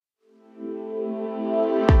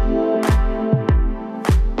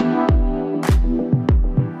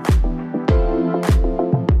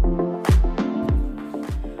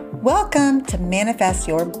Welcome to Manifest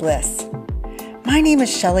Your Bliss. My name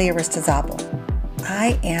is Shelly Aristizabal.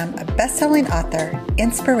 I am a best-selling author,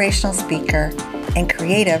 inspirational speaker, and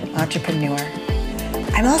creative entrepreneur.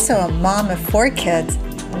 I'm also a mom of 4 kids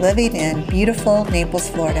living in beautiful Naples,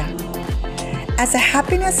 Florida. As a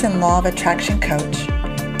happiness and law of attraction coach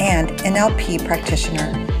and NLP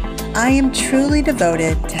practitioner, I am truly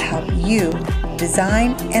devoted to help you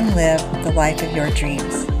design and live the life of your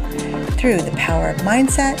dreams through the power of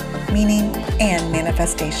mindset, meaning, and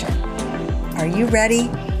manifestation. Are you ready?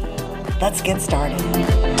 Let's get started.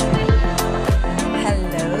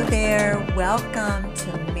 Hello there. Welcome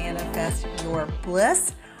to Manifest Your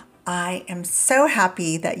Bliss. I am so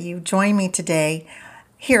happy that you joined me today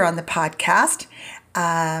here on the podcast.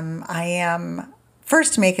 I am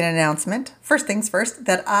first to make an announcement. First things first,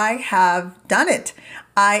 that I have done it.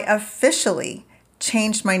 I officially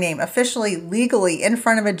changed my name, officially, legally, in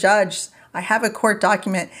front of a judge. I have a court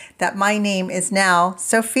document that my name is now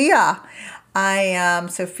Sophia. I am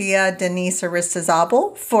Sophia Denise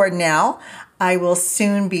Aristizabal for now. I will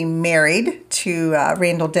soon be married to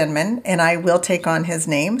Randall Denman, and I will take on his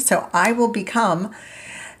name. So I will become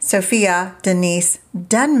Sophia Denise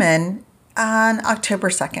Denman on October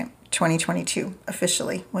 2nd. 2022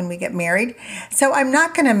 officially when we get married. So I'm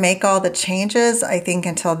not going to make all the changes, I think,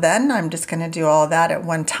 until then. I'm just going to do all of that at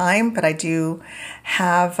one time. But I do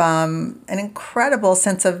have an incredible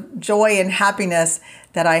sense of joy and happiness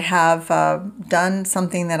that I have done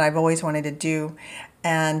something that I've always wanted to do.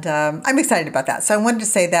 And I'm excited about that. So I wanted to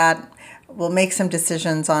say that we'll make some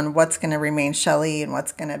decisions on what's going to remain Shelly and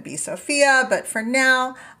what's going to be Sophia. But for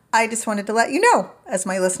now, I just wanted to let you know, as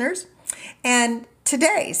my listeners. And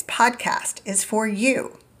today's podcast is for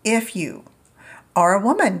you if you are a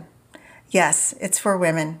woman. Yes, it's for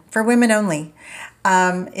women only.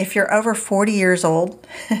 If you're over 40 years old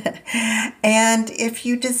and if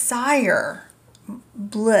you desire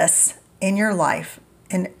bliss in your life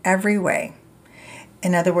in every way.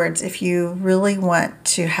 In other words, if you really want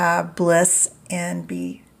to have bliss and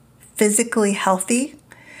be physically healthy,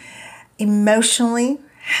 emotionally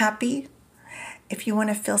happy, if you want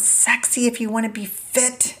to feel sexy, if you want to be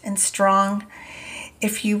fit and strong,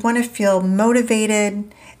 if you want to feel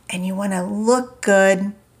motivated and you want to look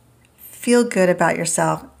good, feel good about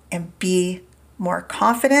yourself and be more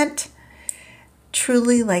confident,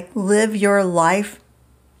 truly live your life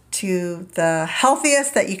to the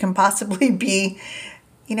healthiest that you can possibly be,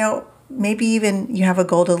 maybe even you have a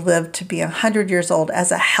goal to live to be 100 years old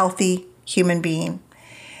as a healthy human being.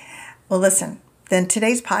 Well, listen. Then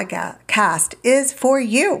today's podcast is for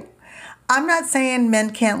you. I'm not saying men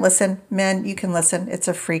can't listen. Men, you can listen. It's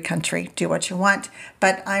a free country. Do what you want.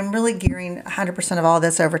 But I'm really gearing 100% of all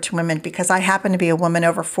this over to women because I happen to be a woman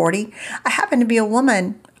over 40. I happen to be a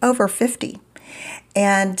woman over 50.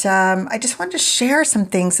 And I just wanted to share some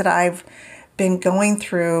things that I've been going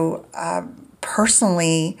through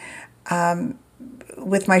personally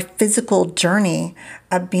with my physical journey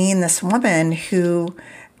of being this woman who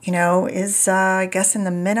is, I guess, in the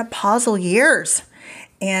menopausal years.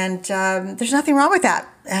 And there's nothing wrong with that.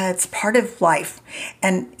 It's part of life.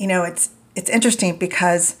 And, it's interesting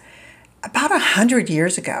because about 100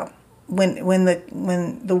 years ago, when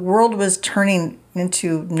the world was turning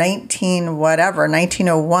into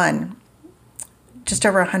 1901, just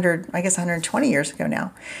over 120 years ago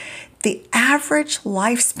now, the average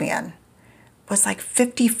lifespan was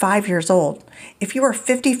 55 years old. If you were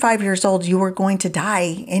 55 years old, you were going to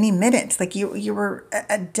die any minute. You were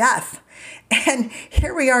a death. And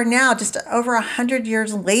here we are now, just over 100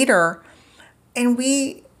 years later, and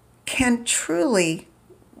we can truly,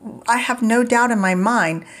 I have no doubt in my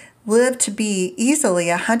mind, live to be easily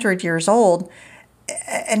 100 years old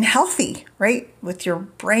and healthy, right? With your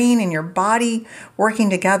brain and your body working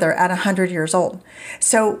together at 100 years old.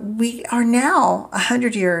 So we are now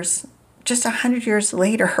 100 years just 100 years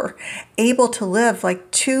later, able to live 2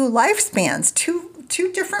 lifespans, two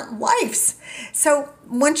different lives. So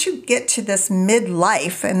once you get to this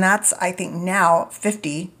midlife, and that's, I think now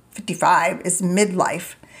 50, 55 is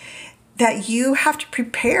midlife, that you have to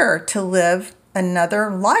prepare to live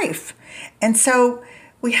another life. And so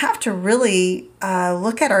we have to really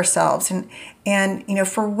look at ourselves. And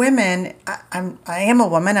for women, I am a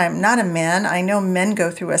woman. I'm not a man. I know men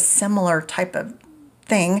go through a similar type of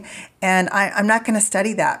thing, and I'm not going to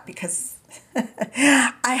study that because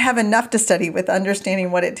I have enough to study with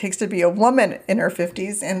understanding what it takes to be a woman in her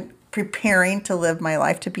 50s and preparing to live my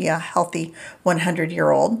life to be a healthy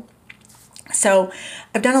 100-year-old. So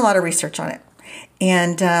I've done a lot of research on it.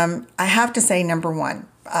 And I have to say, number one,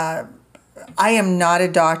 I am not a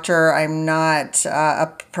doctor. I'm not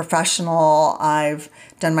a professional. I've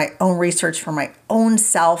done my own research for my own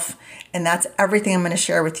self, and that's everything I'm going to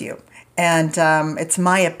share with you. And it's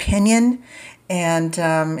my opinion, and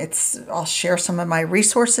I'll share some of my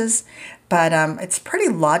resources, but it's pretty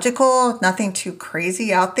logical, nothing too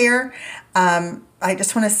crazy out there. I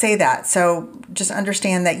just want to say that. So just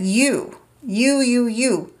understand that you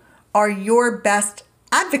are your best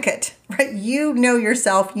advocate, right? You know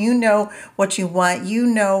yourself, you know what you want, you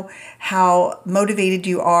know how motivated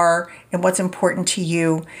you are and what's important to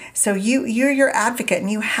you. So you're your advocate,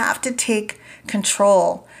 and you have to take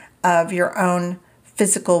control of your own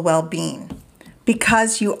physical well-being.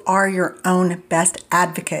 Because you are your own best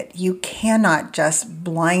advocate, you cannot just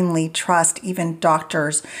blindly trust even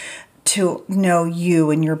doctors to know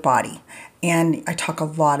you and your body. And I talk a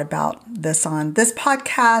lot about this on this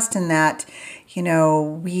podcast, and that,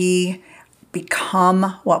 we become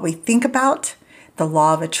what we think about. The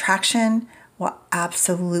law of attraction will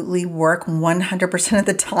absolutely work 100% of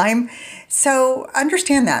the time. So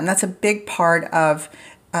understand that. And that's a big part of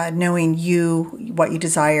knowing you, what you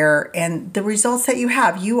desire, and the results that you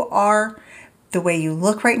have. You are the way you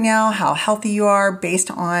look right now, how healthy you are based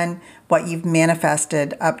on what you've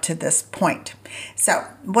manifested up to this point. So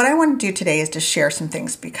what I want to do today is to share some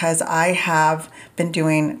things, because I have been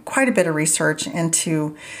doing quite a bit of research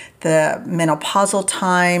into the menopausal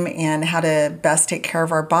time and how to best take care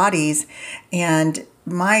of our bodies. And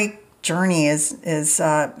my journey is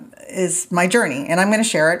my journey, and I'm going to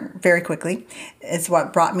share it very quickly. It's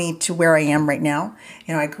what brought me to where I am right now.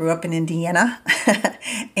 I grew up in Indiana,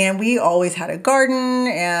 and we always had a garden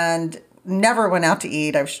and never went out to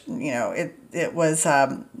eat. It was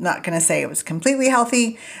not going to say it was completely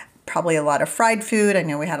healthy. Probably a lot of fried food. I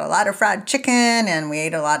know we had a lot of fried chicken, and we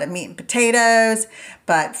ate a lot of meat and potatoes.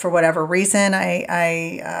 But for whatever reason,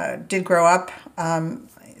 I did grow up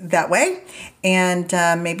that way, and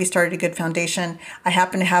maybe started a good foundation. I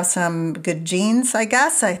happen to have some good genes, I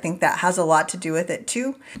guess. I think that has a lot to do with it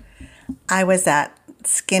too. I was that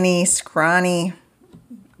skinny, scrawny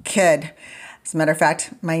kid. As a matter of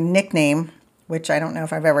fact, my nickname, which I don't know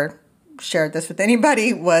if I've ever shared this with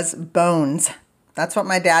anybody, was Bones. That's what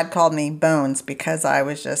my dad called me, Bones, because I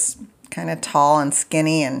was just kind of tall and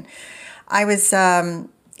skinny, and I was,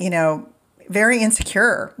 very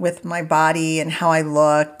insecure with my body and how I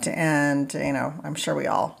looked, and I'm sure we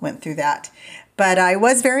all went through that. But I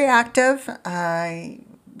was very active. I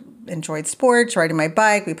enjoyed sports, riding my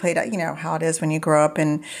bike. We played, how it is when you grow up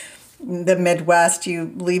in the Midwest.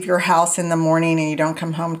 You leave your house in the morning and you don't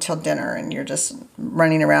come home till dinner, and you're just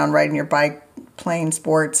running around riding your bike, playing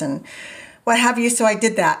sports and what have you. So I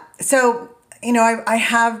did that. So I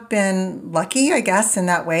have been lucky, I guess, in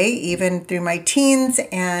that way, even through my teens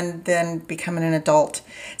and then becoming an adult.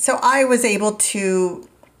 So I was able to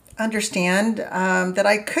understand that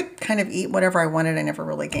I could kind of eat whatever I wanted. I never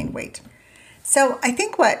really gained weight. So I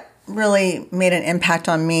think what really made an impact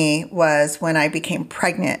on me was when I became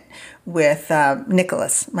pregnant with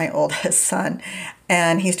Nicholas, my oldest son,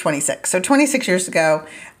 and he's 26. So 26 years ago,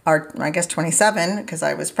 or I guess 27, because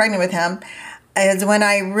I was pregnant with him, is when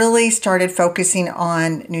I really started focusing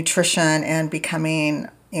on nutrition and becoming,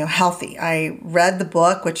 healthy. I read the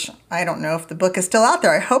book, which I don't know if the book is still out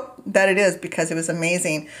there. I hope that it is, because it was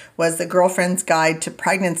amazing. Was The Girlfriend's Guide to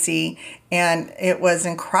Pregnancy, and it was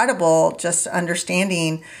incredible just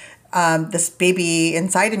understanding this baby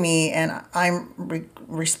inside of me, and I'm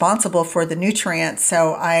responsible for the nutrients.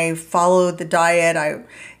 So I followed the diet.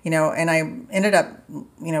 And I ended up,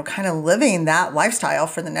 kind of living that lifestyle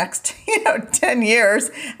for the next, 10 years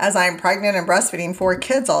as I'm pregnant and breastfeeding 4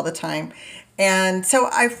 kids all the time. And so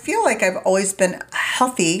I feel like I've always been a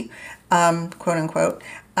healthy, quote unquote,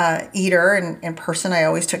 eater. And in person, I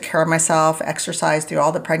always took care of myself, exercised through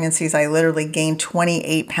all the pregnancies. I literally gained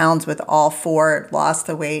 28 pounds with all 4, lost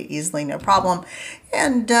the weight easily, no problem.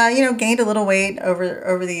 And, gained a little weight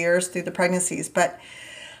over the years through the pregnancies. But,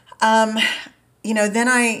 then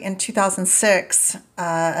in 2006,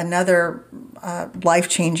 another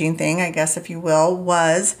life-changing thing, I guess, if you will,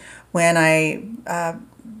 was when I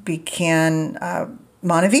began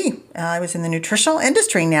MoniVie. I was in the nutritional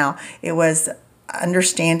industry now. It was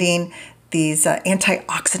understanding these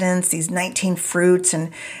antioxidants, these 19 fruits,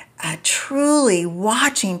 and truly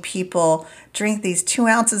watching people drink these 2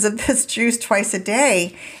 ounces of this juice twice a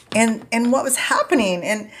day, and what was happening.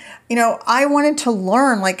 And I wanted to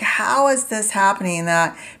learn, how is this happening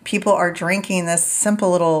that people are drinking this simple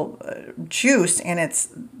little juice and it's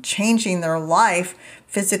changing their life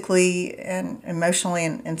physically and emotionally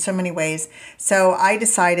in so many ways. So I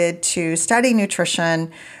decided to study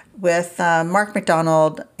nutrition, with Mark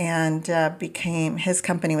McDonald, and his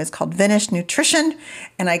company was called Vinish Nutrition,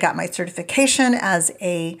 and I got my certification as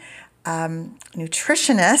a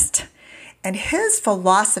nutritionist. And his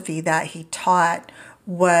philosophy that he taught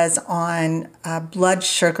was on blood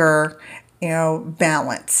sugar,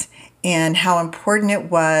 balance, and how important it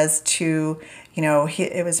was to,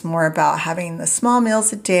 it was more about having the small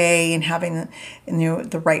meals a day and having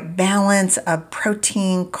the right balance of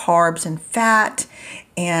protein, carbs, and fat.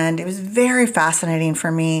 And it was very fascinating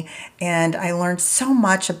for me. And I learned so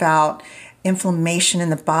much about inflammation in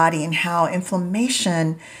the body and how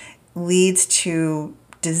inflammation leads to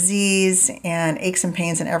disease and aches and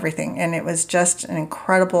pains and everything. And it was just an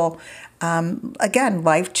incredible, again,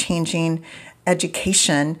 life-changing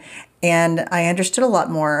education. And I understood a lot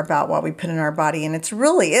more about what we put in our body. And it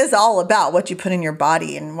really is all about what you put in your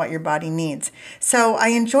body and what your body needs. So I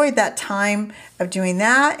enjoyed that time of doing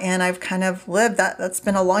that. And I've kind of lived that. That's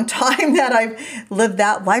been a long time that I've lived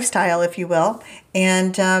that lifestyle, if you will.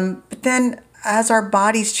 And but then as our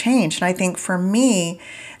bodies change, and I think for me,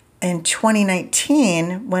 in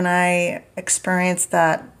 2019, when I experienced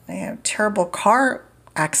that terrible car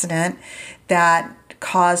accident that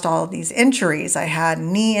caused all of these injuries, I had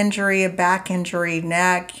knee injury, a back injury,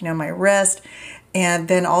 neck, my wrist, and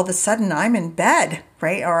then all of a sudden I'm in bed,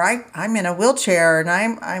 right? Or I'm in a wheelchair and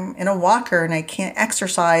I'm in a walker and I can't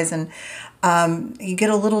exercise, and you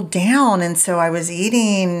get a little down. And so I was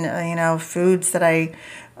eating, foods that I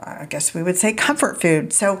guess we would say comfort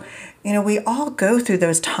food. So, we all go through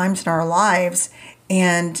those times in our lives,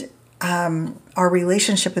 and our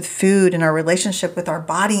relationship with food and our relationship with our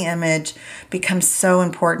body image becomes so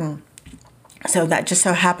important. So that just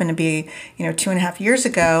so happened to be, 2.5 years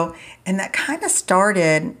ago. And that kind of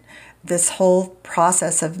started this whole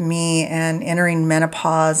process of me and entering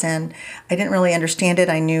menopause. And I didn't really understand it.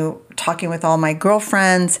 I knew, talking with all my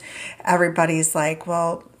girlfriends, everybody's like,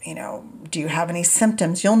 well, do you have any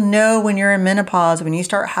symptoms? You'll know when you're in menopause, when you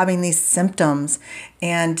start having these symptoms.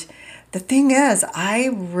 And the thing is, I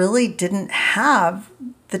really didn't have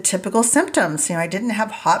the typical symptoms. I didn't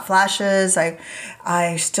have hot flashes.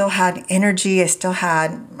 I still had energy. I still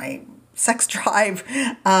had my sex drive.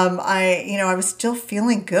 I was still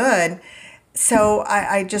feeling good. So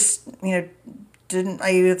I just, I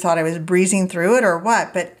either thought I was breezing through it or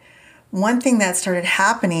what. But one thing that started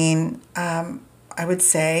happening, I would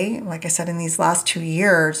say, like I said, in these last 2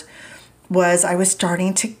 years, was I was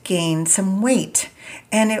starting to gain some weight.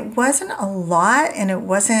 And it wasn't a lot, and it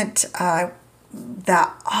wasn't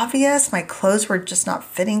that obvious. My clothes were just not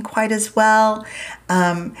fitting quite as well.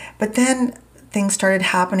 But then things started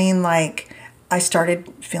happening, like I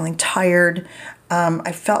started feeling tired.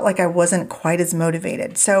 I felt like I wasn't quite as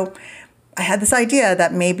motivated. So I had this idea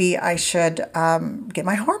that maybe I should get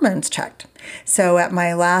my hormones checked. So at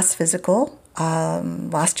my last physical,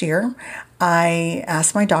 last year, I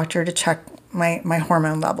asked my doctor to check my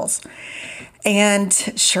hormone levels. And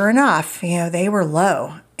sure enough, they were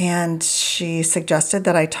low. And she suggested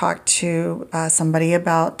that I talk to somebody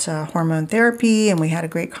about hormone therapy, and we had a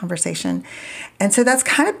great conversation. And so that's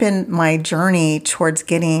kind of been my journey towards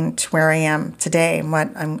getting to where I am today and what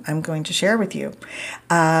I'm going to share with you.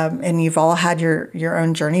 And you've all had your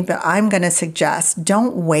own journey, but I'm going to suggest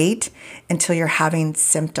don't wait until you're having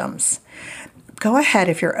symptoms. Go ahead.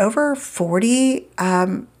 If you're over 40,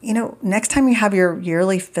 next time you have your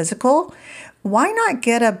yearly physical, why not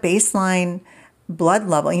get a baseline blood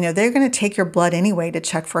level? They're going to take your blood anyway to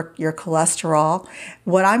check for your cholesterol.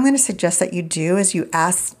 What I'm going to suggest that you do is you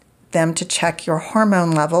ask them to check your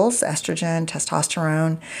hormone levels, estrogen,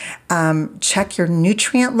 testosterone, check your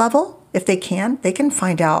nutrient level. If they can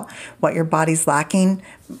find out what your body's lacking,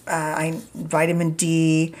 vitamin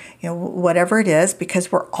D, whatever it is,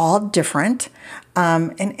 because we're all different,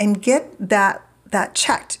 and get that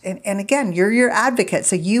checked. And again, you're your advocate,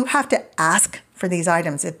 so you have to ask for these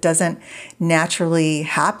items. It doesn't naturally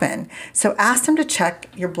happen. So ask them to check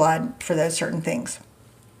your blood for those certain things.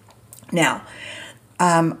 Now,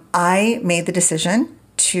 I made the decision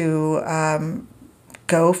to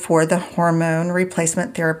go for the hormone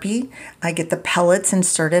replacement therapy. I get the pellets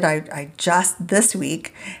inserted. I just this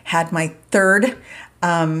week had my third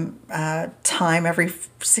time. Every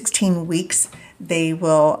 16 weeks, they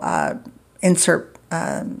will insert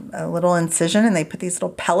a little incision, and they put these little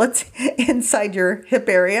pellets inside your hip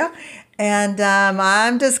area. And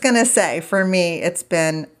I'm just going to say, for me, it's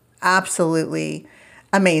been absolutely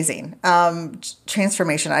amazing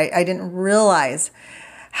transformation. I didn't realize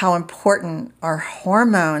how important our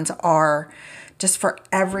hormones are just for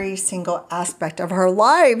every single aspect of our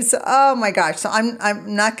lives. Oh my gosh. So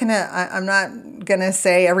I'm not gonna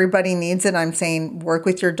say everybody needs it. I'm saying work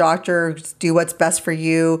with your doctor, do what's best for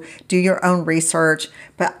you, do your own research.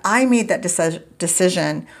 But I made that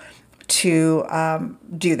decision to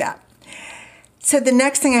do that. So the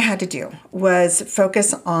next thing I had to do was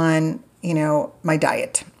focus on, my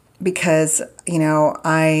diet, because,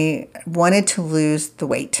 I wanted to lose the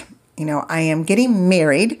weight. I am getting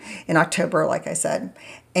married in October, like I said,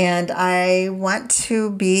 and I want to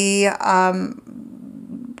be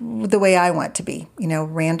the way I want to be.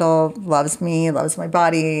 Randall loves me, loves my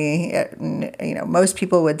body. Most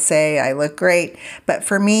people would say I look great, but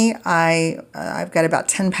for me, I've got about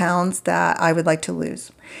 10 pounds that I would like to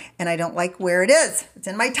lose, and I don't like where it is. It's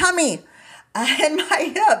in my tummy, and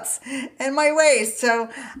my hips, and my waist. So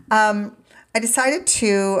I decided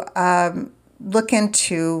to look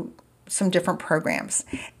into some different programs.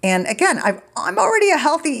 And again, I'm already a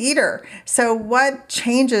healthy eater. So what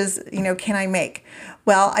changes, can I make?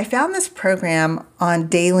 Well, I found this program on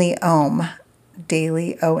Daily OM,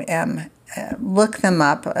 Daily OM. Look them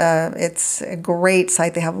up. It's a great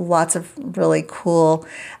site. They have lots of really cool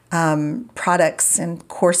products and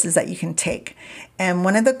courses that you can take. And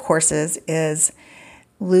one of the courses is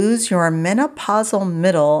Lose Your Menopausal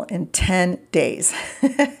Middle in 10 Days.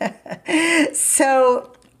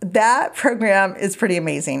 So that program is pretty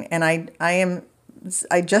amazing, and I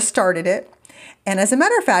just started it. And as a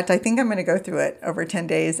matter of fact, I think I'm going to go through it over 10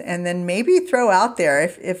 days and then maybe throw out there,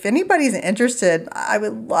 if anybody's interested, I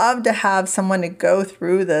would love to have someone to go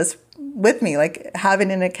through this with me. Like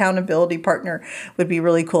having an accountability partner would be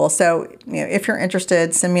really cool. So, if you're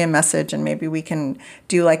interested, send me a message and maybe we can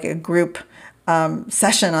do like a group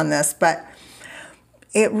session on this. But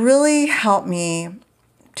it really helped me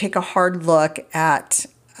take a hard look at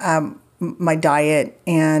my diet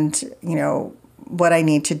and, what I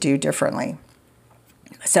need to do differently.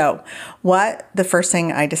 So the first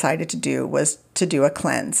thing I decided to do was to do a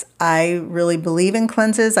cleanse. I really believe in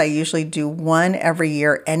cleanses. I usually do one every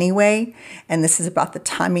year anyway, and this is about the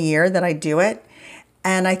time of year that I do it.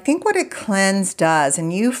 And I think what a cleanse does,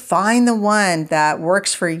 and you find the one that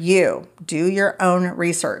works for you, do your own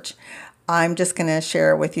research. I'm just going to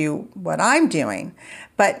share with you what I'm doing.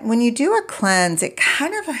 But when you do a cleanse, it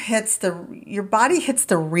kind of your body hits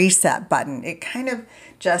the reset button. It kind of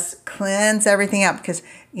just cleanse everything out because,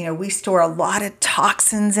 we store a lot of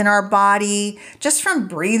toxins in our body just from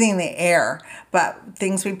breathing the air. But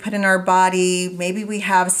things we put in our body, maybe we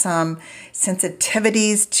have some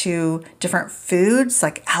sensitivities to different foods,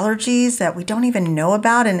 like allergies that we don't even know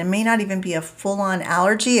about. And it may not even be a full-on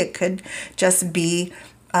allergy. It could just be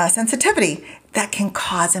sensitivity that can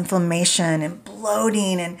cause inflammation and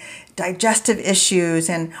bloating and digestive issues.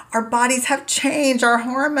 And our bodies have changed, our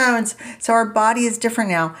hormones. So our body is different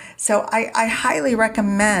now. So I highly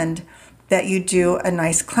recommend that you do a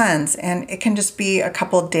nice cleanse. And it can just be a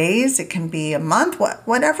couple of days. It can be a month,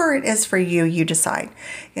 whatever it is for you, you decide.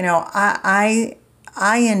 I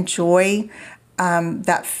enjoy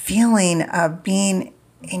that feeling of being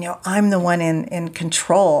I'm the one in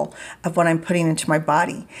control of what I'm putting into my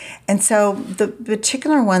body. And so the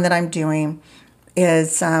particular one that I'm doing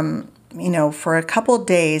is, for a couple of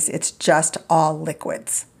days, it's just all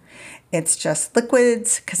liquids. It's just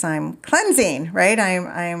liquids because I'm cleansing, right?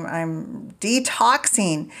 I'm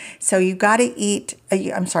detoxing. So you got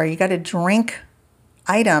to drink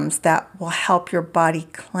items that will help your body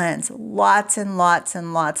cleanse. Lots and lots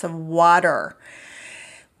and lots of water.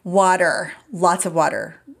 Lots of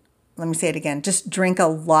water. Let me say it again. Just drink a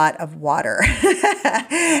lot of water.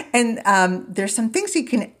 And there's some things you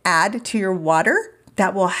can add to your water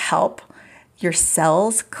that will help your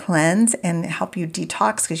cells cleanse and help you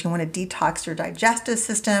detox, because you want to detox your digestive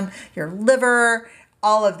system, your liver,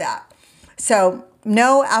 all of that. So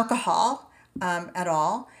no alcohol at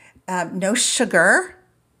all. No sugar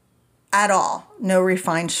at all. No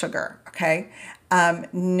refined sugar. Okay.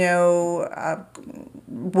 No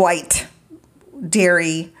white,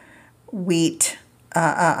 dairy, wheat,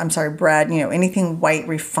 bread, anything white,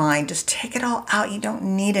 refined, just take it all out. You don't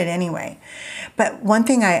need it anyway. But one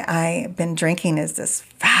thing I've been drinking is this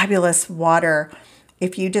fabulous water.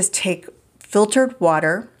 If you just take filtered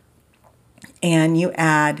water and you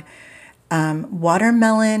add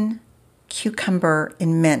watermelon, cucumber,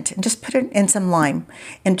 and mint, and just put it in some lime,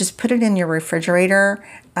 and just put it in your refrigerator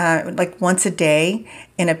like once a day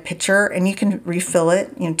in a pitcher, and you can refill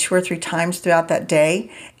it 2 or 3 times throughout that day,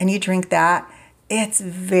 and you drink that. it's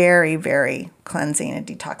very, very cleansing and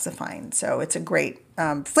detoxifying. So it's a great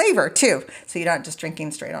flavor too. So you're not just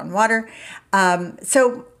drinking straight on water.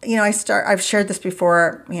 So, I've shared this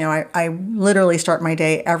before, I literally start my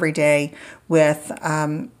day every day with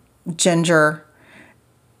ginger,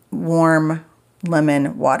 warm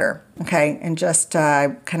lemon water. Okay. And just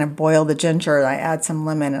kind of boil the ginger. I add some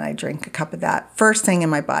lemon and I drink a cup of that first thing in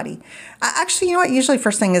my body. Actually, you know what? Usually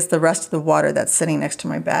first thing is the rest of the water that's sitting next to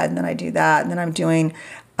my bed. And then I do that. And then I'm doing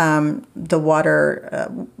the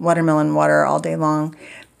watermelon water all day long.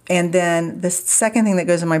 And then the second thing that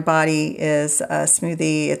goes in my body is a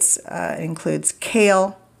smoothie. It includes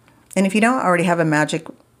kale. And if you don't already have a magic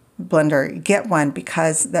blender, get one,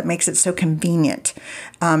 because that makes it so convenient.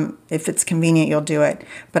 If it's convenient, you'll do it.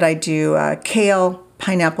 But I do kale,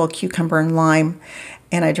 pineapple, cucumber, and lime,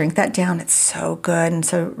 and I drink that down. It's so good and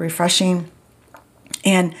so refreshing.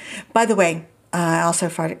 And by the way, I also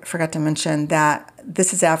forgot to mention that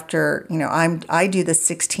this is after, I do the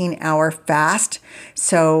 16-hour fast.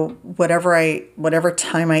 So whatever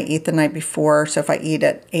time I eat the night before, so if I eat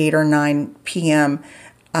at 8 or 9 p.m.,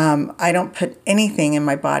 I don't put anything in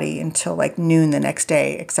my body until like noon the next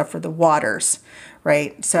day, except for the waters,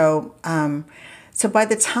 right? So by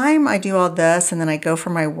the time I do all this and then I go for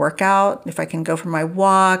my workout, if I can go for my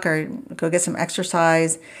walk or go get some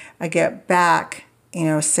exercise, I get back,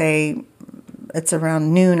 say it's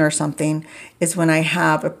around noon or something, is when I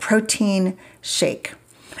have a protein shake.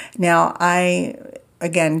 Now,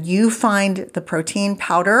 you find the protein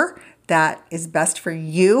powder that is best for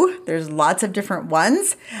you. There's lots of different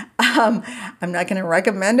ones. I'm not going to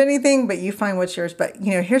recommend anything, but you find what's yours. But,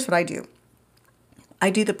 here's what I do. I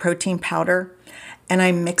do the protein powder and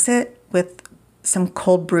I mix it with some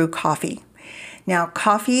cold brew coffee. Now,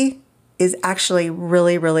 coffee is actually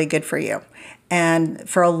really, really good for you, and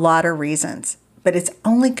for a lot of reasons, but it's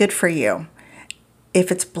only good for you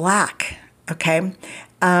if it's black, okay?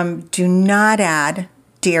 Do not add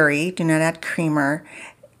dairy, do not add creamer.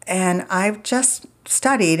 And I've just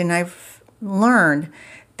studied and I've learned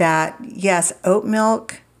that, yes, oat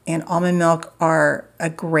milk and almond milk are a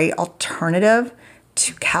great alternative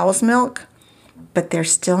to cow's milk, but they're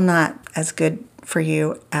still not as good for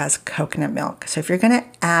you as coconut milk. So if you're going to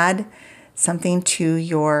add something to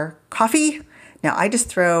your coffee, now I just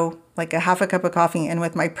throw like a half a cup of coffee in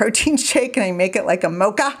with my protein shake and I make it like a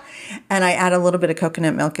mocha, and I add a little bit of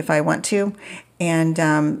coconut milk if I want to. And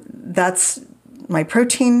that's my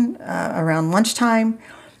protein around lunchtime.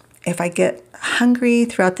 If I get hungry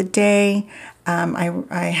throughout the day,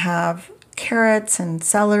 I have carrots and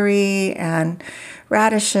celery and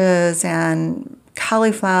radishes and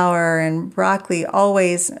cauliflower and broccoli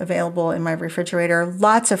always available in my refrigerator.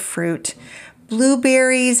 Lots of fruit.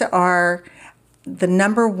 Blueberries are the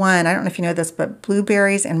number one. I don't know if you know this, but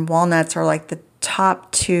blueberries and walnuts are like the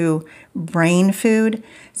top 2 brain food.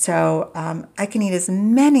 So I can eat as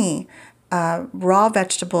many raw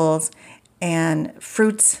vegetables and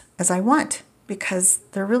fruits as I want, because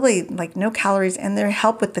they're really like no calories and they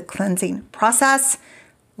help with the cleansing process.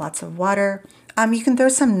 Lots of water. You can throw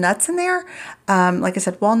some nuts in there. Like I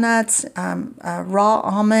said, walnuts, raw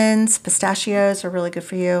almonds, pistachios are really good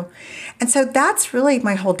for you. And so that's really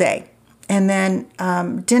my whole day. And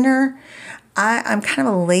then dinner, I'm kind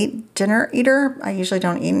of a late dinner eater. I usually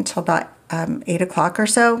don't eat until about 8 o'clock or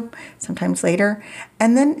so, sometimes later.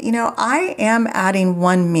 And then, I am adding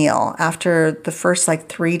one meal after the first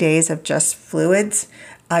 3 days of just fluids.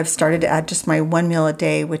 I've started to add just my one meal a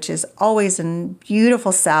day, which is always a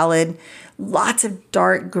beautiful salad, lots of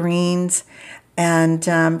dark greens, and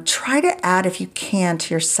try to add, if you can,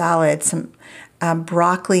 to your salad some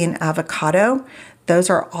broccoli and avocado. Those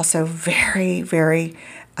are also very, very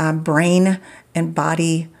brain and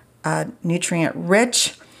body nutrient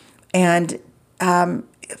rich. And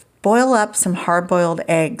boil up some hard-boiled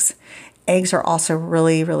eggs. Eggs are also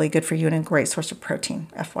really, really good for you and a great source of protein,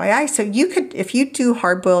 FYI. So you could, if you do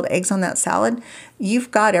hard-boiled eggs on that salad,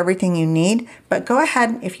 you've got everything you need. But go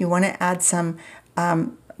ahead, if you want to add some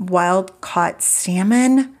wild-caught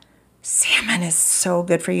salmon. Salmon is so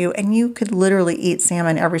good for you, and you could literally eat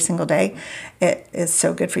salmon every single day. It is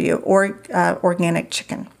so good for you. Or organic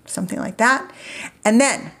chicken, something like that. And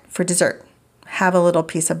then for dessert, have a little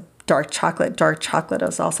piece of dark chocolate. Dark chocolate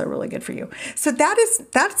is also really good for you. So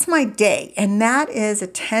that's my day, and that is a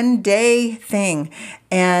 10-day thing,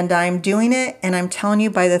 and I'm doing it, and I'm telling you,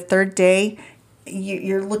 by the 3rd day,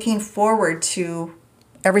 you're looking forward to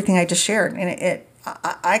everything I just shared, and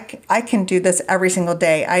I can do this every single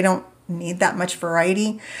day. I don't need that much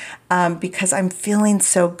variety because I'm feeling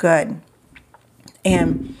so good,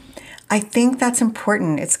 and I think that's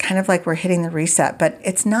important. It's kind of like we're hitting the reset, but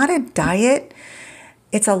it's not a diet.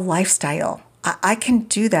 it's a lifestyle. I can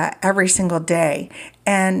do that every single day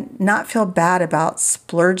and not feel bad about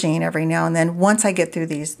splurging every now and then once I get through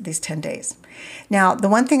these 10 days. Now, the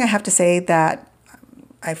one thing I have to say that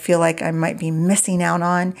I feel like I might be missing out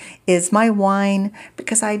on is my wine,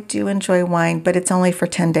 because I do enjoy wine, but it's only for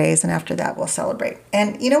 10 days, and after that we'll celebrate.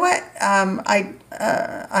 And you know what?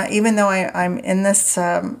 Even though I'm in this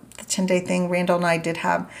the 10-day thing, Randall and I did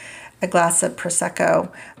have a glass of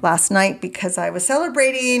Prosecco last night because I was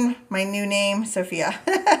celebrating my new name, Sophia.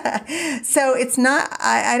 So it's not,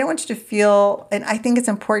 I don't want you to feel, and I think it's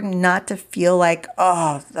important not to feel like,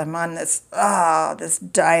 oh, I'm on this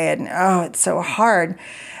diet, and oh, it's so hard.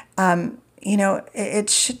 It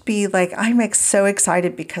should be like, I'm so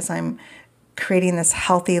excited because I'm creating this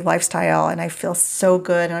healthy lifestyle and I feel so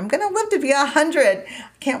good and I'm going to live to be 100. I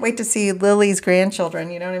can't wait to see Lily's grandchildren.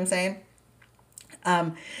 You know what I'm saying?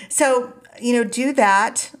 Do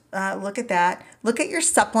that. Look at that. Look at your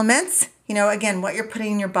supplements. Again, what you're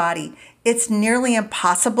putting in your body. It's nearly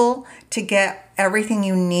impossible to get everything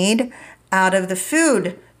you need out of the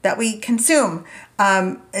food that we consume.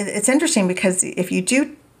 It's interesting because if you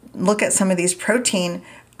do look at some of these protein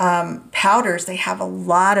powders, they have a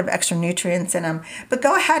lot of extra nutrients in them. But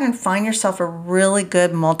go ahead and find yourself a really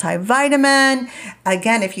good multivitamin.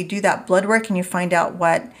 Again, if you do that blood work and you find out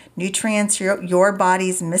what nutrients your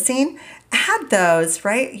body's missing, add those,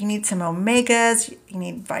 right? You need some omegas, you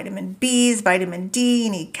need vitamin B's, vitamin D, you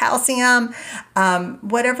need calcium,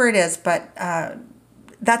 whatever it is. But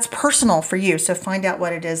that's personal for you. So find out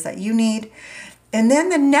what it is that you need. And then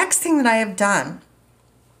the next thing that I have done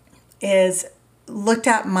is looked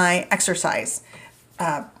at my exercise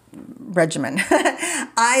regimen.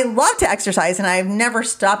 I love to exercise and I've never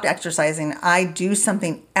stopped exercising. I do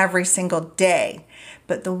something every single day.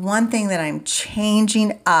 But the one thing that I'm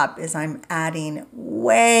changing up is I'm adding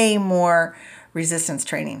way more resistance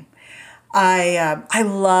training. I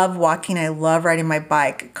love walking. I love riding my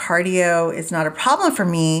bike. Cardio is not a problem for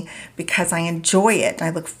me because I enjoy it and I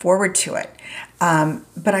look forward to it.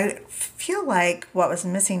 But I feel like what was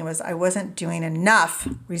missing was I wasn't doing enough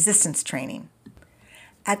resistance training.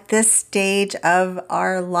 At this stage of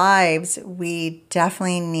our lives, we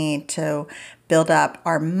definitely need to build up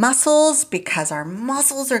our muscles because our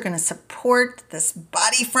muscles are going to support this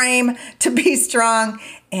body frame to be strong,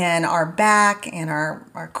 and our back and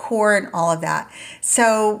our core and all of that.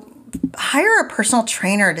 So hire a personal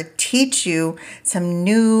trainer to teach you some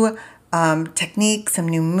new techniques, some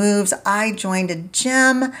new moves. I joined a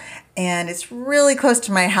gym and it's really close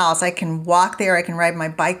to my house. I can walk there, I can ride my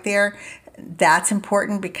bike there. That's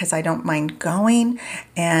important because I don't mind going,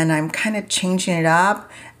 and I'm kind of changing it up.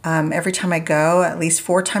 Every time I go, at least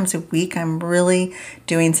 4 times a week, I'm really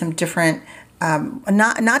doing some different,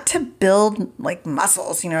 not to build like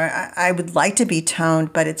muscles. I would like to be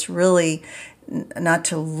toned, but it's really not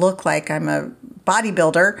to look like I'm a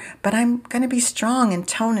bodybuilder, but I'm going to be strong and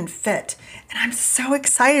toned and fit. And I'm so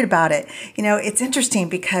excited about it. It's interesting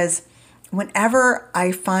because whenever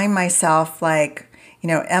I find myself like,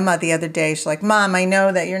 Emma the other day, she's like, Mom, I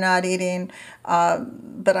know that you're not eating,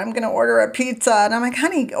 but I'm going to order a pizza. And I'm like,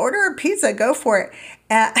 honey, order a pizza, go for it.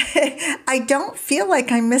 I don't feel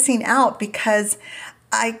like I'm missing out because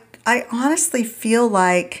I honestly feel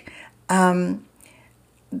like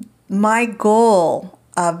my goal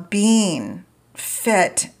of being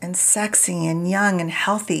fit and sexy and young and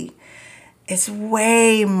healthy is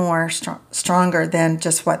way more stronger than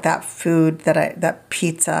just what that food, that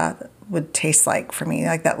pizza would taste like for me.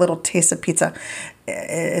 Like that little taste of pizza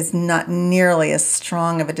is not nearly as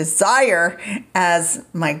strong of a desire as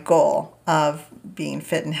my goal of being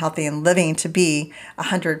fit and healthy and living to be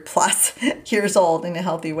 100 plus years old in a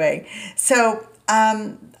healthy way. So,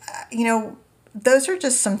 those are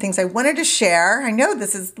just some things I wanted to share. I know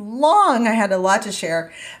this is long. I had a lot to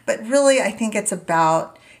share, but really I think it's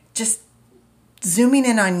about just zooming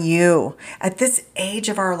in on you at this age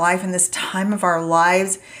of our life and this time of our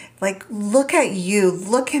lives. Like, look at you,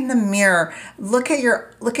 look in the mirror, look at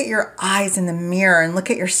your eyes in the mirror and look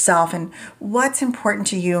at yourself and what's important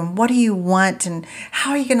to you and what do you want and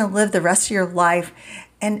how are you going to live the rest of your life,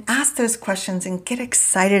 and ask those questions and get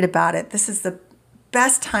excited about it. This is the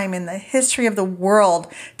best time in the history of the world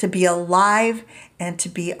to be alive and to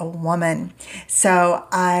be a woman. So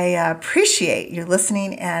I appreciate you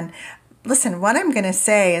listening. And listen, what I'm going to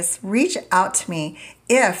say is reach out to me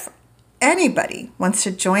if anybody wants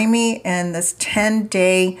to join me in this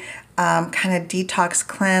 10-day kind of detox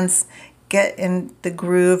cleanse, get in the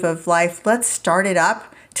groove of life. Let's start it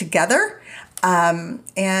up together.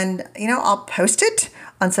 I'll post it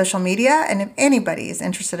on social media. And if anybody is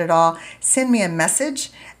interested at all, send me a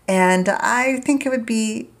message And I think it would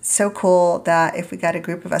be so cool that if we got a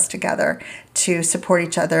group of us together to support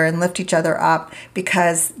each other and lift each other up,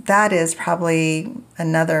 because that is probably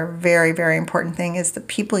another very, very important thing, is the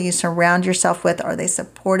people you surround yourself with. Are they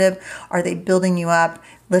supportive? Are they building you up,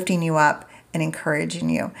 lifting you up, and encouraging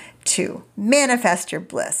you to manifest your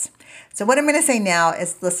bliss? So what I'm going to say now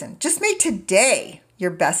is, listen, just make today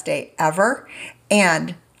your best day ever.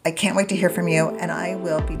 And I can't wait to hear from you. And I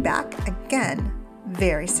will be back again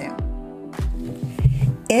very soon.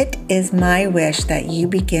 It is my wish that you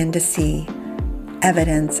begin to see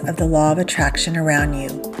evidence of the law of attraction around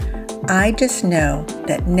you. I just know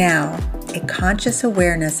that now a conscious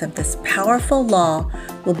awareness of this powerful law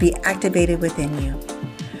will be activated within you.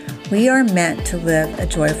 We are meant to live a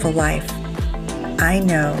joyful life. I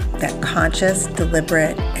know that conscious,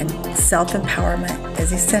 deliberate, and self-empowerment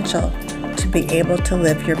is essential to be able to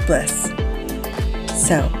live your bliss.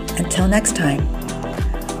 So, until next time,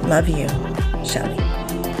 love you, Shelley.